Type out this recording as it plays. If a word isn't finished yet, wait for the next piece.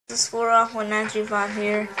This is 4off1935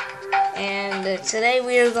 here, and today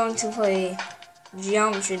we are going to play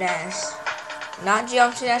Geometry Dash. Not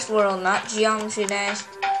Geometry Dash World, not Geometry Dash,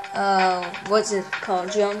 what's it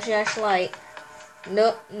called? Geometry Dash Lite.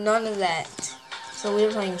 No, none of that. So we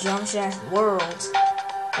are playing Geometry Dash World.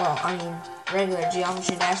 Well, I mean, regular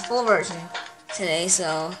Geometry Dash full version today,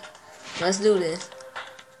 so let's do this.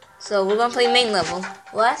 So we're gonna play main level.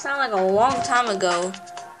 Last time, like a long time ago,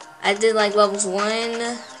 I did like levels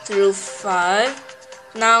 1 through 5.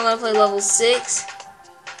 Now I'm gonna play level 6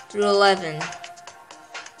 through 11.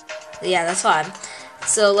 Yeah, that's 5.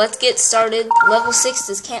 So let's get started. Level 6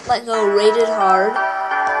 is Can't Let Go, rated hard.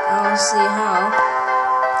 Let's see how.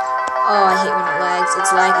 Oh, I hate when it lags.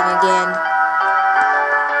 It's lagging again.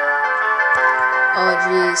 Oh,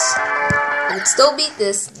 jeez. I can still beat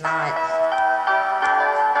this. Not.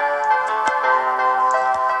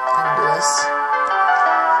 I can do this.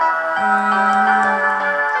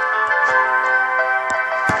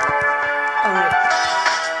 Alright.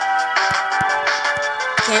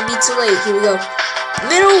 Can't be too late. Here we go.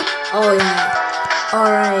 Middle! Oh, yeah.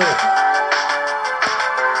 Alright.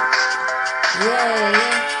 Yay.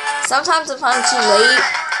 Sometimes if I'm too late,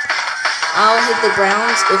 I'll hit the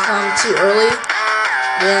ground. If I'm too early,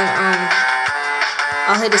 then,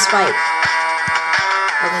 I'll hit a spike.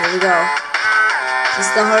 Okay, here we go. This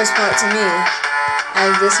is the hardest part to me out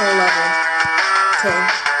of this whole level. Okay.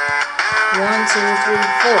 1, 2, 3,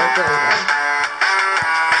 4. There we go.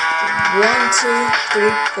 1, 2, 3,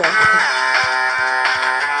 4. Okay.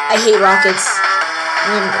 I hate rockets.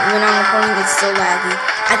 When I'm recording, it's so laggy.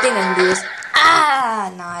 I think I can do this.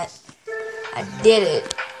 Not. I did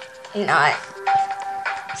it. Not.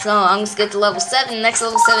 So I'm gonna skip to level 7. Next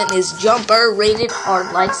level 7 is Jumper, rated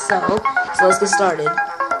hard, like so. So let's get started.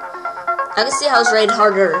 I can see how it's rated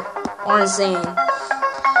harder or insane.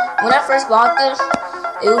 When I first bought this,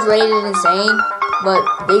 it was rated insane, but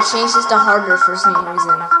they changed this to harder for some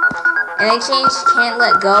reason. And they changed Can't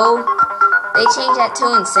Let Go. They changed that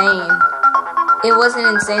to insane. It was an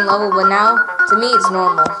insane level, but now, to me, it's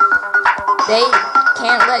normal. They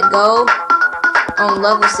Can't Let Go on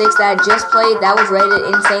level 6 that I just played, that was rated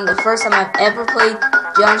insane. The first time I've ever played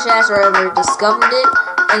Geometry Dash or ever discovered it.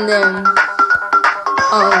 And then,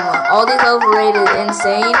 all these levels were rated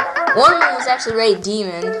insane. One of them was actually rated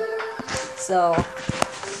demon. So,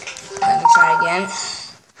 let me try again.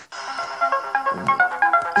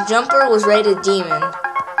 Jumper was rated demon.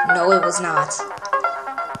 No, it was not.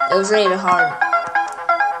 It was rated hard.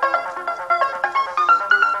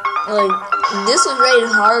 Like, this was rated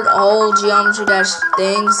hard, all Geometry Dash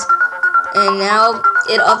things. And now,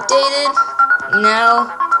 it updated. Now,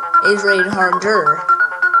 it's rated harder.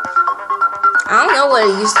 I don't know what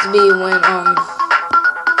it used to be when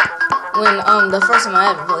the first time I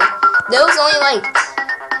ever played. There was only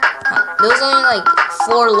like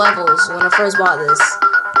 4 levels when I first bought this.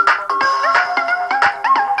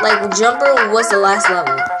 Like, Jumper was the last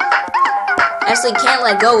level. Actually, Can't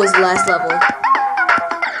Let Go was the last level.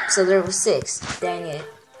 So there was 6. Dang it.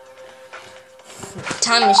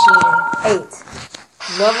 Time Machine 8.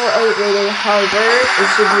 Level 8 rated harder. It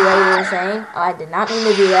should be rated insane. I did not mean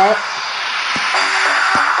to do that.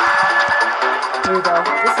 Here we go.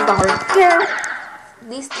 This is the hardest.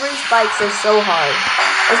 These 3 spikes are so hard.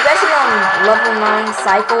 Especially on level 9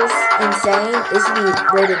 cycles. Insane. It should be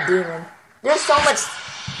rated demon. There's so much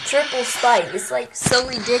triple spike. It's like so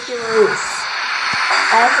ridiculous.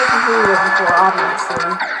 I actually completed it before,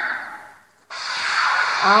 obviously.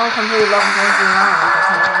 I don't complete level 1 through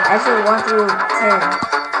 9. Actually, 1 through 10.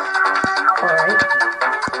 Alright.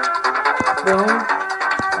 Boom.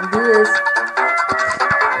 I'll do this.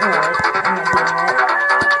 Alright, I'm not doing that.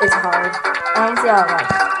 It's hard. I don't see how like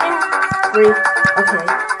 3. Okay.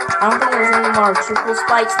 I don't think there's any more triple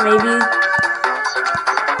spikes, maybe.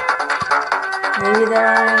 Maybe there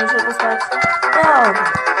are any triple spikes. No.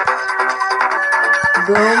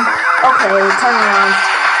 Boom. Okay, turn around.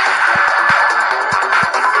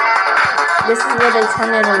 This is where they turn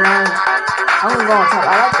it around. I'm gonna go on top.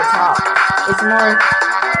 I like the top. It's more.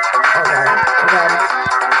 Oh god. Oh god.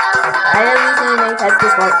 I didn't usually make that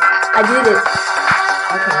this part. I did it.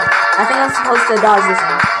 Okay. I think I'm supposed to dodge this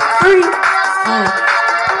one. 3.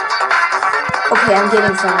 Okay, I'm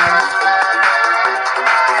getting somewhere.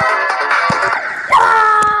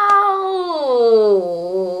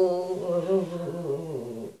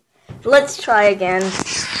 Let's try again.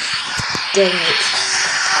 Dang it.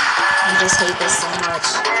 I just hate this so much.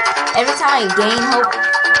 Every time I gain hope,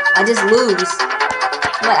 I just lose.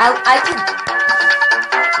 But I could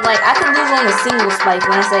lose on a single spike.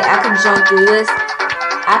 When I say I can jump through this,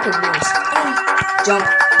 I could lose. Jump.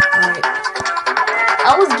 Alright.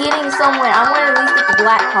 I was getting somewhere. I wanted to at least get the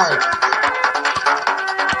black part.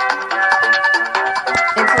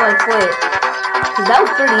 Until I quit. Because that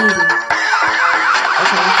was pretty easy.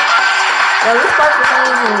 Okay. Now this part for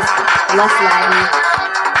some reason is less laggy.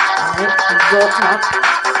 Alright, go up top.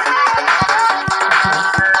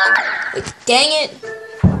 Okay. Wait, dang it.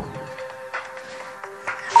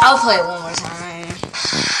 I'll play it one more time.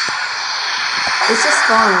 It's just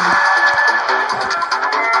fun.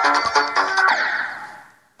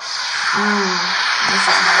 This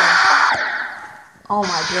is hard. Oh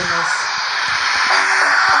my goodness.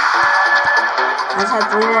 I just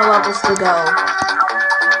have 3 more levels to go.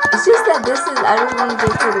 It's just that this is, I don't want to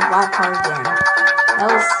get to the black part again.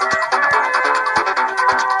 That was...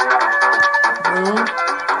 Boom.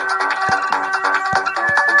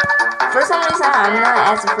 For some reason, I'm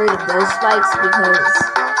not as afraid of those spikes because...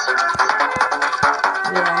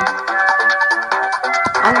 Yeah.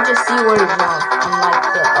 I can just see where to jump, unlike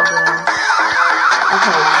the other ones.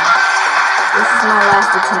 Okay. This is my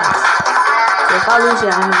last attempt. So if I lose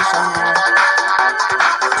it, I'm gonna be so mad.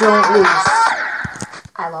 Don't lose.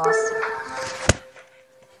 I lost.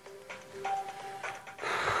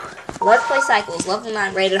 Let's play Cycles. Level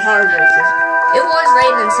 9 rated harder. It was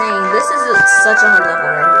rated insane. This is such a hard level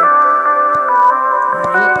right here.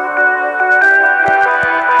 Alright.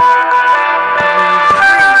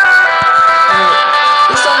 Alright.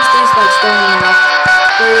 These songs do spikes going off.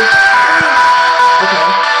 3. Okay.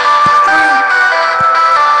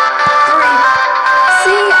 3.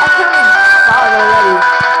 See, I kind of saw it already.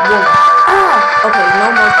 Boom. Ah! Okay, no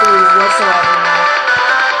more 3s whatsoever now.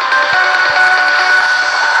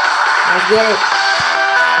 Let's get it.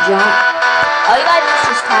 Jump. All you gotta do is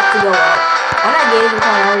just tap to go up. I'm not getting the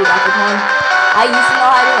point, I already got the point. I used to know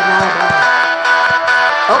how to do it, now I don't.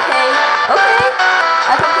 Okay, okay.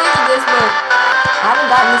 I completed this, but I haven't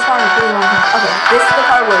gotten this far in a pretty long time. Okay, this is the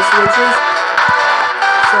part where it switches.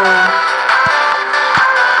 So...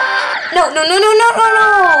 No, no, no, no, no, no, no!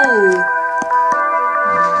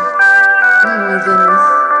 Oh my goodness.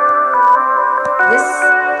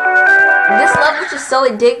 This level is just so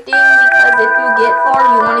addicting because if you get far,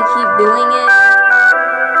 you want to keep doing it.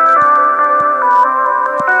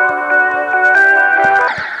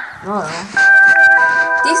 Oh.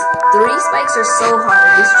 These 3 spikes are so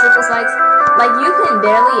hard. These triple spikes, like you can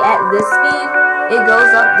barely at this speed, it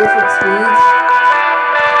goes up different speeds.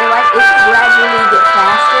 And like if you gradually get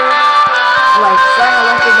faster, like starting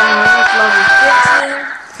Electric Dynamics level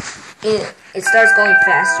 15, it starts going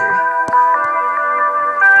faster.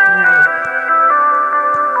 Alright.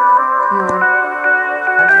 Come on.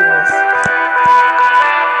 I'll do this.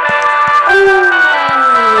 Ooh, okay.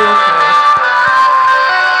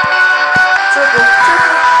 Triple.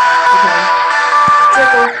 Okay.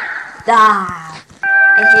 Triple. Ah.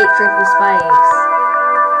 I hate triple spikes.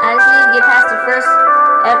 I just need to get past the first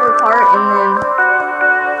ever part and then...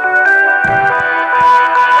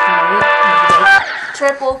 Alright,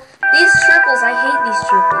 triple. These triples, I hate these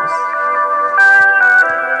triples.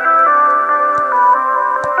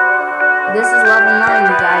 This is level 9,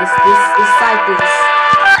 you guys. This is Cycles.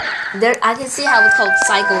 I can see how it's called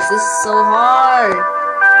Cycles. This is so hard.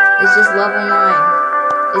 It's just level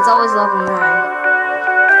 9. It's always level 9.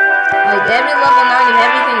 Like, every level 9 of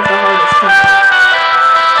everything is the hardest thing.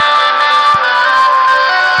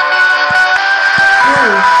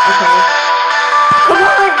 Okay. Come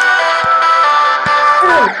on!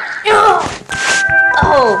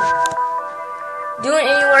 Oh! Do it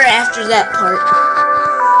anywhere after that part.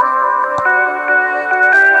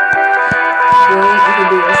 Boom, I can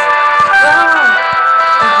do this.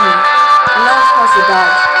 I'm not supposed to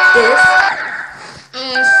dodge this.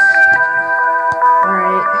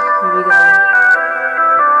 Alright, here we go.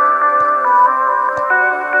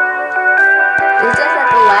 It's just that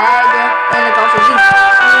the lag, and it's also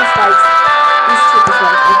these spikes. These triple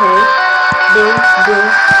spikes, okay? Boom, boom.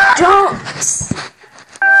 Jumps!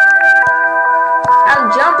 I'm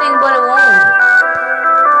jumping, but it won't.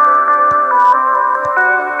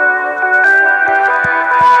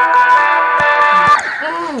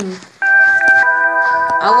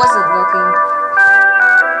 I wasn't looking.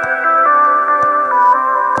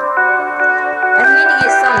 I need to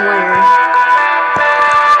get somewhere.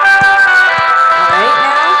 Alright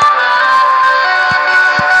now.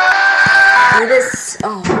 Do this.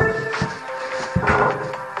 Oh.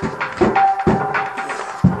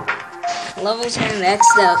 Level 10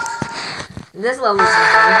 next up. This level is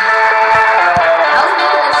fun. I was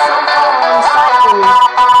making this so long on Cycles.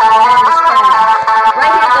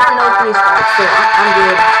 Right here, there are no 3 spikes, so I'm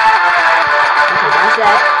good. Okay, that's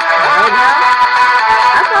that. Right now,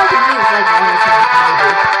 I thought I could do this like one time, maybe.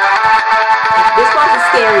 This part is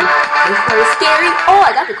This part is scary. Oh,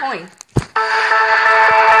 I got the coin.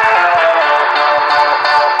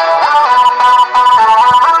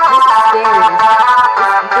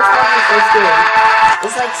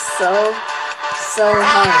 It's like so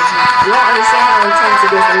hard. You don't understand how intense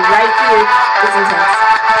it is. And right here, it's intense.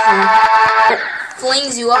 It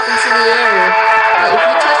flings you up into the air. Like if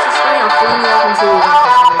you touch the screen, it'll fling you up into the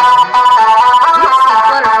air. You can see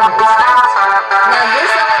flutter from it. It's fast. Now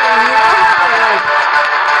this level, you know how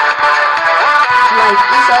like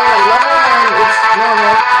each other, like level 1, it's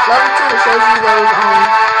normal. Level 2, it shows you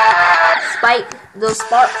those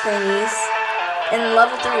spark thingies. And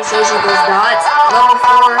level 3, it shows you those dots. Level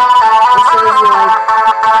 4, it shows you like,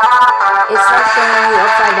 it starts showing you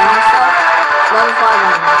upside down stuff. Level 5, I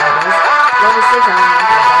don't know what that does. Level 6, I don't know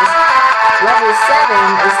what that does. Level 7,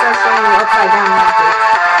 it starts showing you upside down rockets.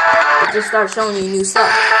 It just starts showing you new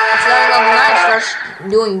stuff. So level 9, it starts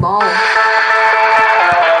doing ball.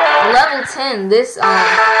 Level 10, this, I don't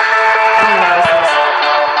know what this is.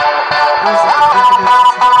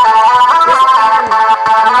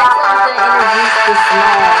 This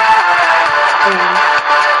small thing.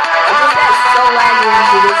 It just got so laggy once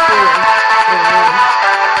you get here.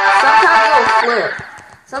 Sometimes it'll flip.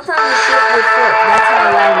 Sometimes the ship will flip. That's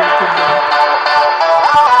how laggy it can be.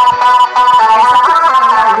 And sometimes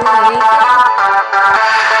when I'm not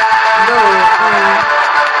doing anything,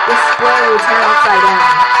 this square will turn upside down.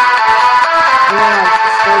 And then like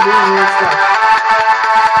start doing weird stuff.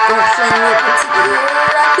 Don't send me up into the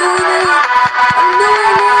air. I'm doing it. I'm doing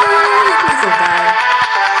it. Please don't die.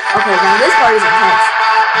 Okay, now this part is intense.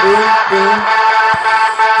 Boom, boom.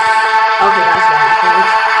 Okay, that's bad, I think.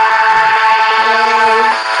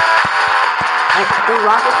 The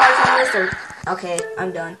rocket parts on this are... Okay,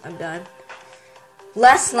 I'm done.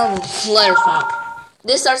 Last level, Flutter Funk.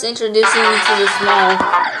 This starts introducing you to the small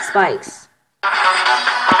spikes.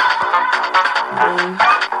 Boom.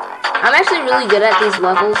 I'm actually really good at these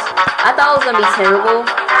levels. I thought it was gonna be terrible.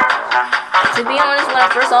 To be honest, when I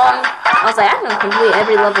first saw them, I was like, I can complete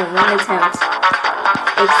every level in one attempt,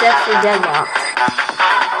 except for Deadlocked.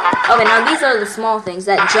 Okay, now these are the small things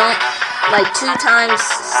that jump like 2 times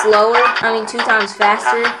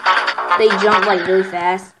faster. They jump like really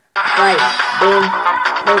fast. Like, boom.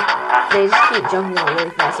 They just keep jumping like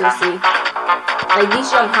really fast, you'll see. Like,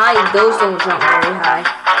 these jump high, those don't jump very high.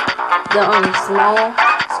 The small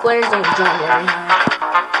squares don't jump very high.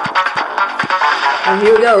 And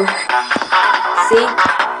here we go. See?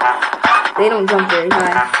 They don't jump very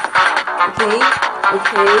high. Okay.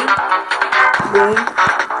 Boom.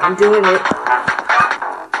 I'm doing it.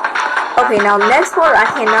 Okay, now next part I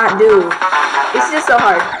cannot do. It's just so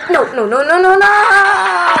hard. No.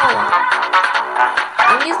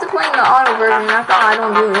 I'm used to playing the auto version and I thought I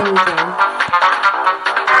don't do anything.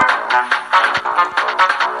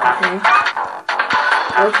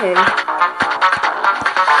 Okay.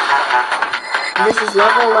 This is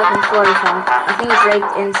level 11 Flutter Funk. I think it's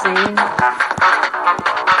ranked insane.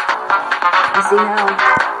 Let's see how.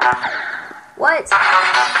 What?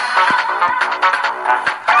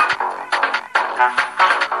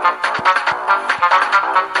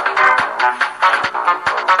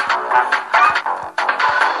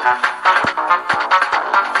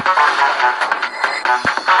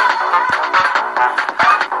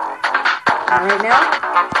 Alright now,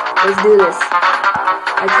 let's do this.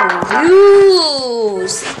 I told you.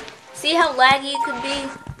 See how laggy it could be?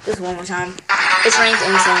 Just one more time. It's ranked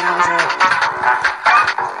insane, I was right.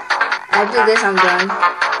 After this, I'm done.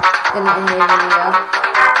 Gonna end the video.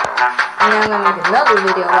 And then I'm gonna make another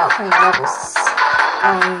video about playing levels.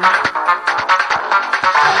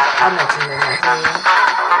 I'll mention it in that video.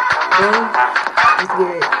 Boom. Let's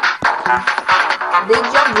get it. They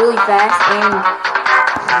jump really fast and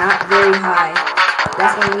not very high.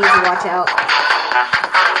 That's when you need to watch out.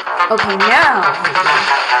 Okay, now.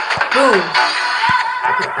 Boom.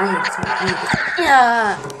 Okay, I hate this one.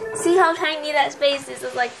 Yeah. See how tiny that space is?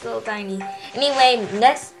 It's like so tiny. Anyway,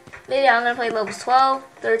 next video I'm gonna play levels 12,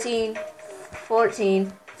 13,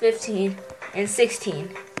 14, 15, and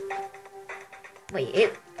 16. Wait,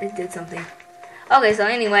 it did something. Okay, so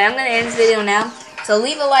anyway, I'm gonna end this video now. So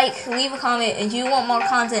leave a like, leave a comment if you want more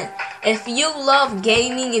content. If you love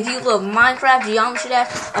gaming, if you love Minecraft, Geometry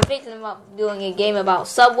Dash, I'm thinking about doing a game about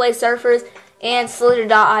Subway Surfers and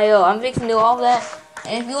Slither.io. I'm fixing to do all that.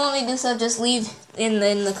 And if you want me to do so, just leave in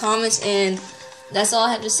the comments. And that's all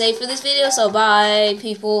I have to say for this video. So bye,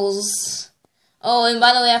 peoples. Oh, and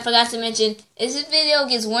by the way, I forgot to mention, if this video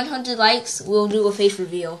gets 100 likes, we'll do a face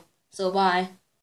reveal. So bye.